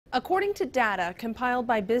According to data compiled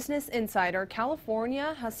by Business Insider,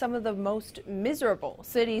 California has some of the most miserable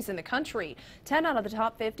cities in the country. 10 out of the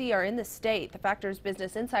top 50 are in the state. The factors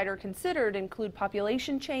Business Insider considered include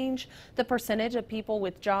population change, the percentage of people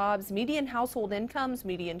with jobs, median household incomes,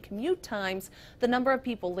 median commute times, the number of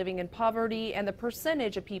people living in poverty, and the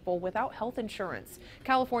percentage of people without health insurance.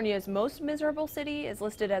 California's most miserable city is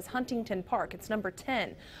listed as Huntington Park. It's number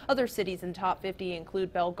 10. Other cities in the top 50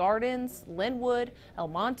 include Bell Gardens, Linwood, El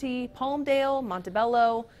Monte, Palmdale,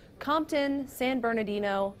 Montebello, Compton, San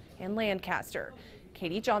Bernardino, and Lancaster.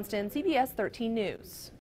 Katie Johnston, CBS 13 News.